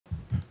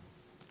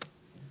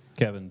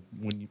Kevin,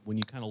 when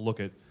you kind of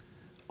look at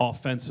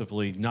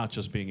offensively, not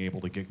just being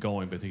able to get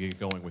going, but to get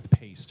going with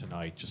pace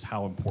tonight, just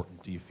how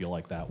important do you feel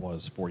like that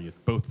was for you,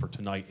 both for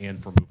tonight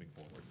and for moving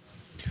forward?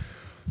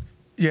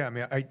 Yeah, I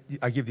mean,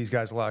 I give these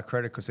guys a lot of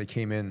credit because they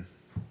came in,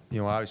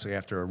 obviously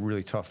after a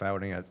really tough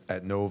outing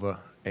at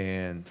Nova,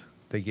 and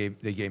they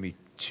gave me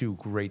 2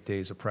 great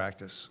days of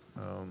practice.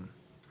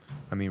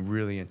 I mean,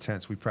 really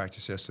intense. We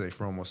practiced yesterday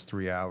for almost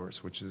 3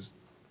 hours, which is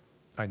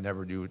I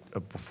never do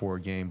before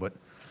a game, but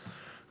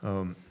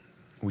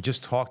we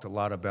just talked a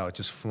lot about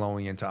just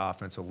flowing into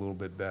offense a little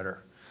bit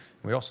better.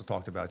 We also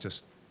talked about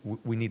just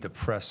we need to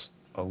press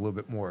a little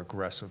bit more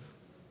aggressive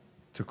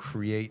to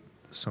create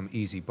some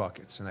easy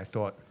buckets. And I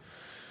thought,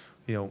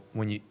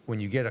 when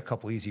you get a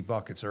couple easy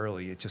buckets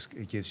early,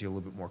 it gives you a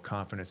little bit more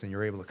confidence, and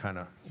you're able to kind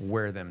of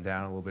wear them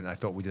down a little bit. And I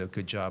thought we did a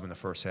good job in the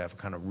first half of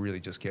kind of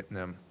really just getting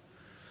them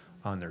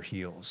on their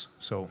heels.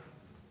 So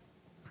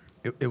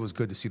it was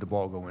good to see the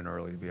ball go in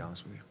early, to be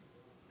honest with you.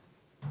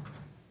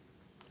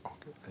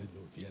 Okay. I didn't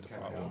know if you had a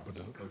follow-up.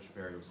 Coach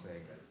Ferry was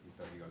saying that he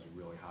thought you guys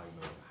were really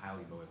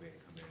highly motivated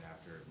coming in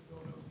after the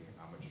Villanova game.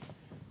 How much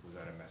was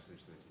that a message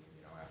to the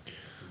team, after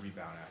the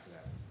rebound after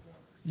that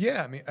performance?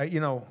 Yeah, I mean,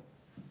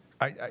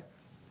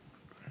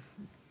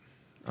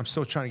 I'm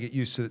still trying to get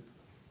used to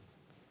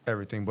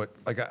everything, but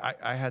like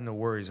I had no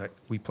worries.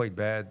 We played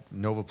bad.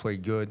 Nova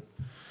played good.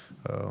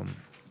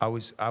 I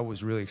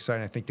was really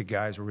excited. I think the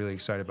guys were really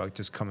excited about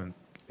just coming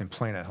and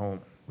playing at home.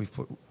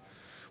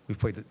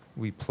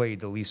 We played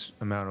the least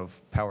amount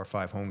of Power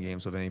 5 home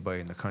games of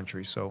anybody in the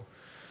country. So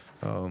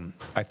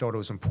I thought it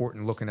was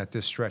important looking at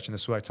this stretch, and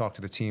this is what I talked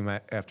to the team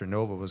after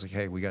Nova was like,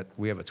 hey, we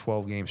have a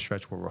 12-game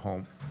stretch where we're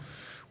home.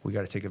 We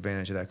got to take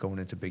advantage of that going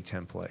into Big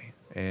Ten play.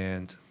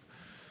 And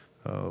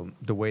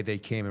the way they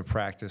came and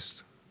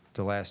practiced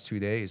the last 2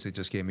 days, it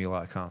just gave me a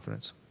lot of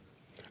confidence.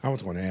 I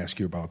was going to ask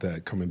you about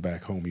that coming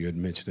back home. You had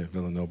mentioned at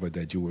Villanova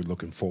that you were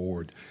looking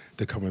forward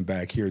to coming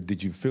back here.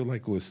 Did you feel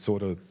like it was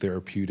sort of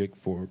therapeutic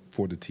for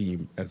the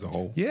team as a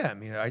whole? Yeah, I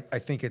mean, I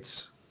think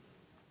it's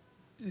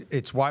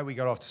why we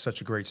got off to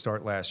such a great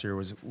start last year.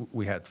 Was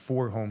we had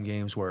 4 home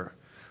games where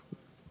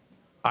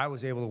I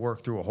was able to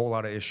work through a whole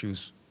lot of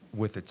issues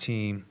with the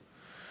team,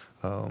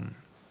 and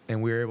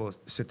we were able to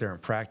sit there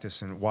and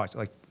practice and watch.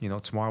 Like,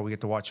 tomorrow we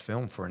get to watch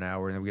film for an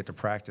hour, and then we get to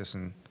practice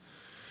and.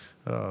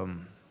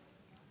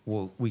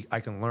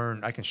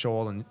 I can show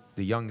all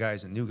the young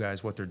guys and new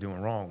guys what they're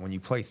doing wrong. When you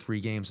play 3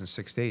 games in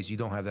 6 days, you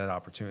don't have that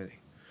opportunity.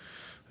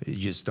 You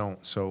just don't.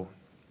 So,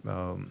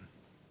 and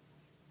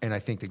I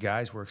think the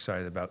guys were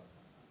excited about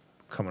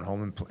coming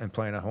home and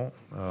playing at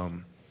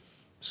home.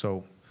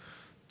 So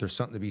there's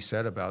something to be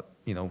said about,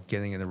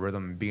 getting in the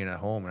rhythm and being at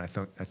home, and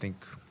I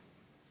think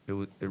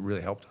it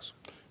really helped us.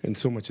 And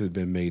so much has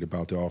been made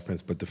about the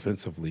offense, but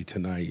defensively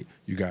tonight,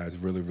 you guys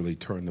really, really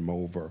turned them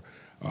over.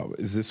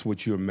 Is this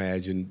what you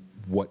imagine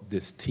what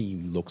this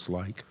team looks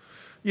like?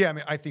 Yeah, I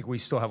mean, I think we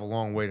still have a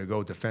long way to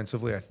go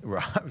defensively. We're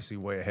obviously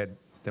way ahead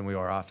than we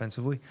are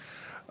offensively.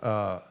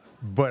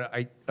 But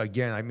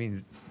I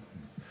mean,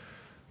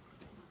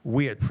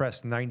 we had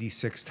pressed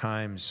 96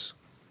 times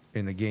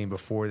in the game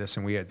before this,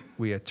 and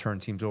we had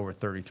turned teams over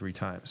 33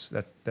 times.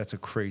 That's a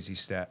crazy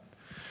stat.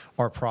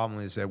 Our problem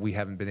is that we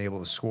haven't been able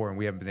to score, and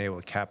we haven't been able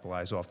to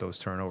capitalize off those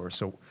turnovers.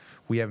 So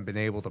we haven't been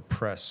able to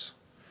press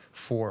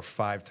 4 or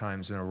 5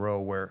 times in a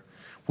row where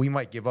we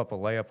might give up a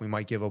layup, we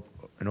might give up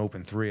an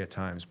open 3 at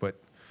times, but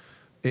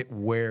it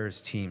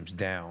wears teams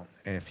down.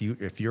 And if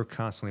you're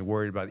constantly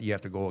worried about it, you have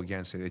to go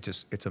against it.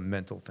 It's a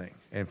mental thing.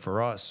 And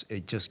for us,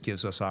 it just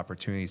gives us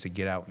opportunities to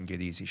get out and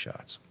get easy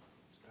shots.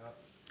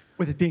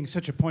 With it being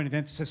such a point of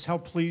emphasis, how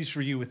pleased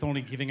were you with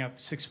only giving up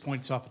 6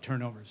 points off of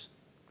turnovers?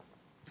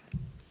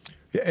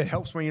 Yeah, it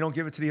helps when you don't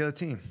give it to the other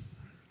team,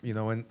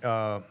 And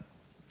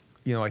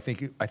I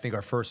think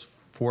our first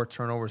 4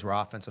 turnovers were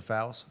offensive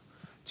fouls,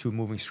 2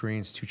 moving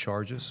screens, 2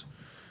 charges.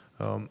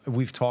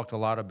 We've talked a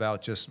lot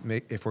about just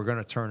if we're going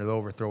to turn it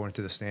over, throw it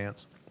into the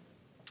stands,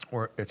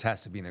 or it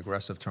has to be an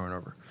aggressive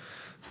turnover.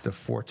 The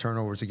 4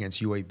 turnovers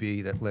against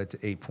UAB that led to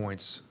 8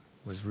 points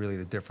was really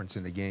the difference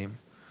in the game.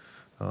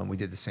 We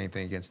did the same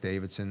thing against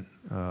Davidson.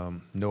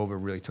 Nova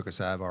really took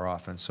us out of our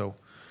offense. So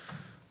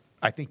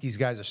I think these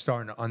guys are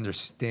starting to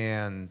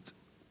understand.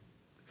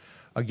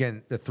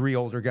 Again, the 3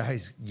 older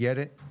guys get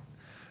it.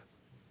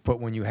 But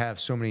when you have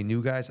so many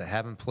new guys that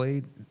haven't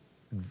played,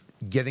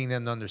 getting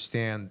them to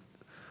understand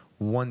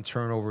 1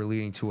 turnover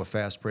leading to a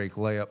fast break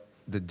layup,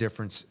 the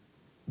difference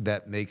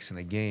that makes in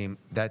a game,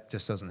 that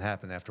just doesn't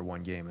happen after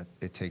 1 game.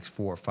 It takes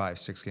 4, 5,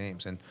 6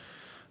 games. And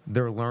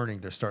they're learning.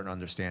 They're starting to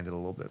understand it a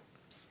little bit.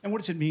 And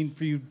what does it mean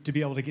for you to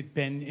be able to get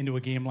Ben into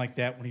a game like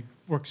that when he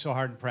works so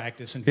hard in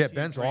practice? And yeah,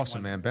 Ben's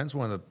awesome, man. Ben's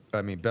one of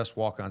the best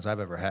walk-ons I've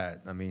ever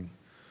had. I mean,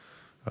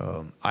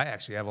 I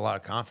actually have a lot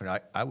of confidence.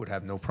 I would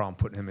have no problem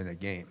putting him in a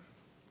game,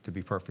 to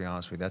be perfectly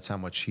honest with you. That's how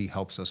much he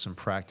helps us in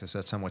practice.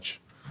 That's how much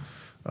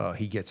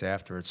he gets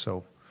after it.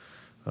 So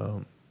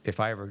if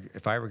I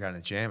ever got in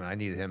a jam and I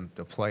needed him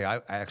to play,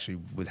 I actually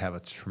would have a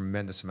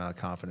tremendous amount of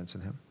confidence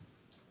in him.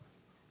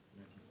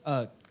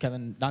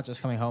 Kevin, not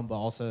just coming home, but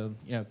also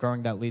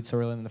growing that lead so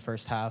early in the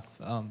first half,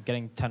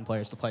 getting 10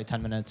 players to play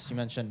 10 minutes. You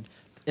mentioned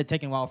it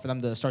taking a while for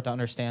them to start to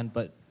understand,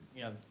 but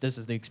this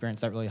is the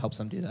experience that really helps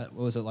them do that.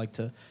 What was it like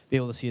to be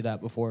able to see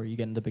that before you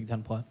get into Big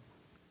Ten play?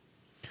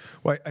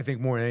 Well, I think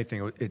more than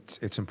anything,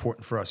 it's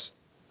important for us.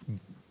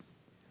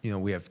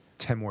 We have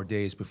 10 more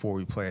days before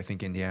we play, I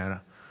think,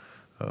 Indiana.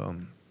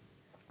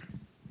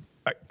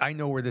 I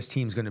know where this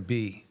team's going to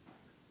be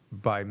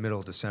by middle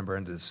of December,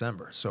 end of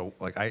December. So,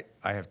 I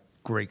have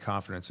great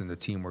confidence in the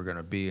team we're going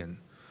to be and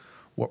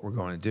what we're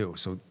going to do.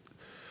 So,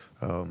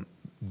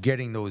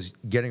 getting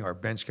our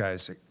bench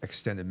guys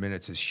extended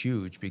minutes is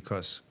huge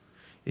because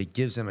it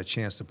gives them a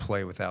chance to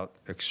play without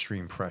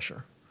extreme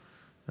pressure.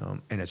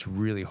 And it's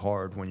really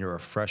hard when you're a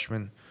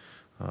freshman,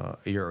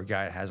 you're a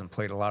guy that hasn't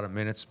played a lot of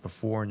minutes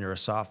before, and you're a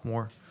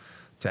sophomore,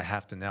 to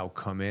have to now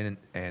come in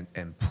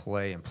and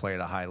play at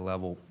a high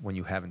level when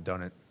you haven't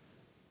done it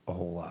a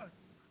whole lot.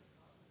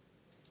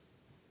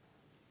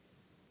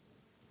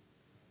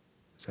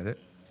 Is that it?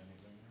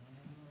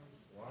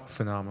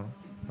 Phenomenal.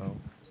 Oh.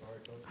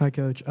 Hi,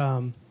 Coach.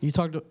 You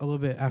talked a little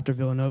bit after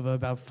Villanova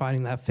about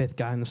finding that fifth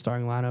guy in the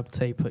starting lineup.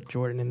 Say you put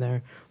Jordan in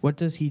there. What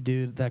does he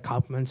do that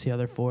complements the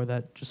other four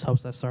that just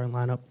helps that starting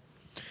lineup?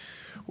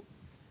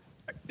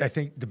 I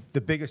think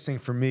the biggest thing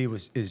for me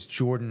is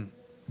Jordan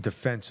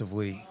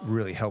defensively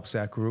really helps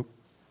that group.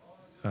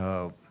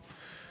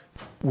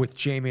 With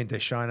Jamie and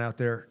Deshaun out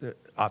there,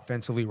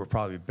 offensively we're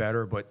probably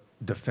better, but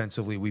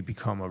defensively we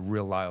become a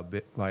real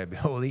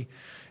liability.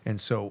 And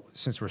so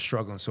since we're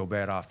struggling so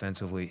bad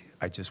offensively,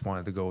 I just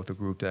wanted to go with a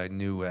group that I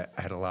knew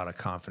had a lot of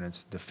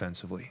confidence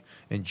defensively.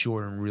 And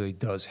Jordan really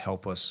does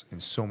help us in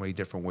so many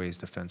different ways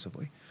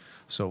defensively.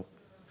 So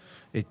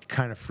it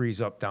kind of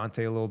frees up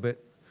Dante a little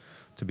bit,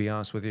 to be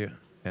honest with you.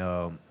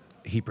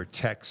 He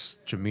protects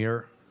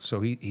Jameer,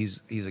 so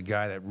he's a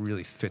guy that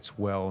really fits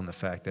well in the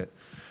fact that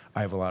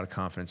I have a lot of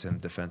confidence in him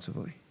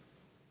defensively.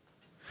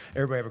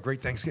 Everybody have a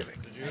great Thanksgiving.